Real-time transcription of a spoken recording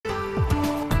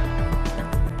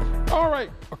All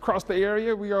right, across the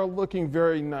area, we are looking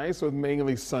very nice with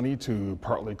mainly sunny to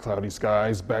partly cloudy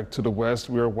skies. Back to the west,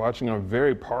 we are watching a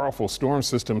very powerful storm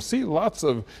system. See lots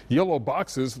of yellow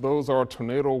boxes. Those are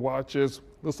tornado watches.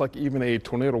 Looks like even a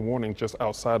tornado warning just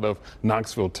outside of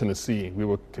Knoxville, Tennessee. We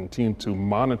will continue to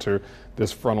monitor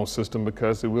this frontal system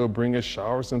because it will bring us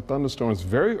showers and thunderstorms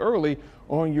very early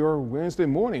on your Wednesday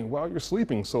morning while you're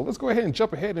sleeping. So let's go ahead and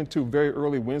jump ahead into very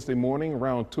early Wednesday morning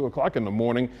around 2 o'clock in the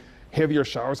morning. Heavier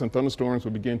showers and thunderstorms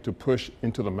will begin to push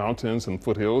into the mountains and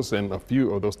foothills, and a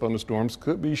few of those thunderstorms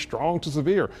could be strong to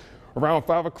severe. Around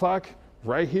 5 o'clock,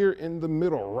 right here in the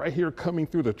middle, right here coming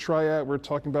through the triad, we're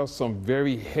talking about some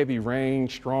very heavy rain,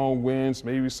 strong winds,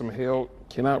 maybe some hail.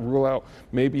 Cannot rule out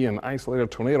maybe an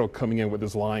isolated tornado coming in with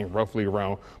this line roughly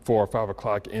around 4 or 5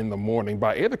 o'clock in the morning.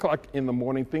 By 8 o'clock in the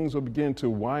morning, things will begin to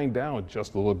wind down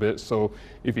just a little bit. So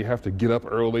if you have to get up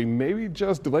early, maybe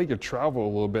just delay your travel a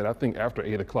little bit. I think after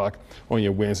 8 o'clock on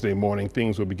your Wednesday morning,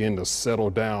 things will begin to settle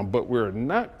down, but we're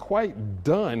not quite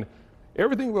done.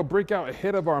 Everything will break out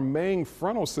ahead of our main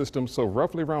frontal system, so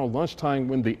roughly around lunchtime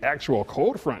when the actual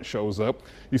cold front shows up,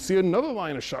 you see another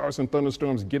line of showers and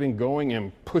thunderstorms getting going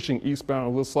and pushing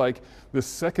eastbound. It looks like the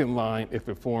second line, if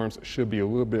it forms, should be a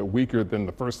little bit weaker than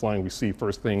the first line we see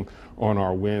first thing on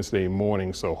our Wednesday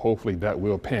morning, so hopefully that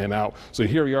will pan out. So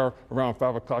here we are around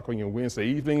 5 o'clock on your Wednesday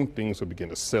evening. Things will begin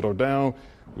to settle down.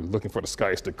 We're looking for the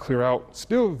skies to clear out.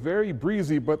 Still very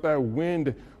breezy, but that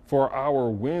wind for our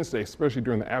Wednesday, especially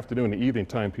during the afternoon and evening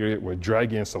time period, will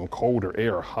drag in some colder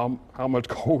air. How much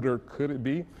colder could it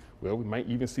be? Well, we might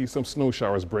even see some snow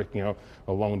showers breaking out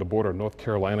along the border of North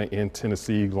Carolina and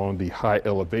Tennessee along the high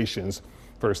elevations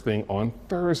first thing on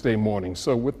Thursday morning.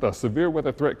 So with the severe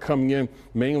weather threat coming in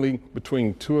mainly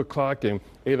between 2 o'clock and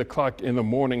 8 o'clock in the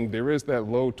morning, there is that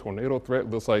low tornado threat.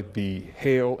 Looks like the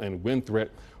hail and wind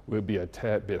threat will be a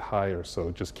tad bit higher.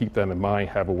 So just keep that in mind.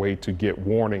 Have a way to get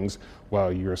warnings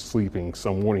while you're sleeping.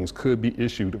 Some warnings could be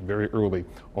issued very early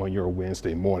on your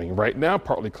Wednesday morning. Right now,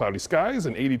 partly cloudy skies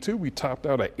and 82. We topped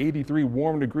out at 83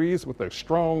 warm degrees with a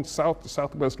strong south to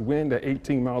southwest wind at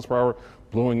 18 miles per hour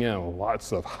blowing in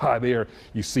lots of hot air.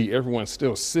 You see everyone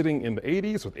still sitting in the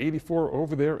 80s with 84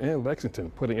 over there in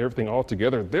Lexington, putting everything all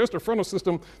together. There's the frontal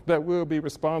system that will be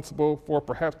responsible for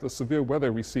perhaps the severe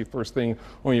weather we see first thing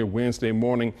on your Wednesday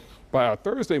morning. By our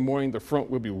Thursday morning, the front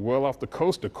will be well off the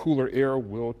coast. The cooler air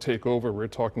will take over. We're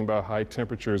talking about high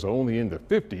temperatures only in the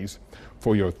 50s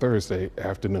for your Thursday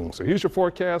afternoon. So here's your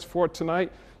forecast for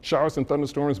tonight. Showers and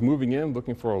thunderstorms moving in,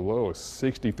 looking for a low of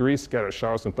 63. Scattered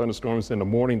showers and thunderstorms in the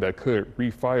morning that could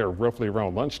refire roughly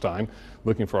around lunchtime,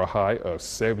 looking for a high of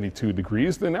 72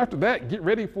 degrees. Then after that, get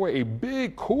ready for a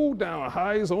big cool down.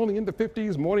 Highs only in the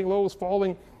 50s, morning lows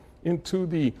falling into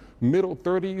the middle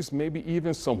 30s, maybe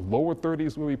even some lower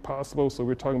 30s will be possible. So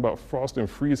we're talking about frost and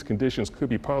freeze conditions could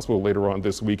be possible later on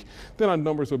this week. Then our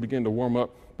numbers will begin to warm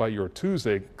up by your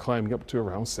Tuesday, climbing up to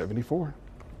around 74.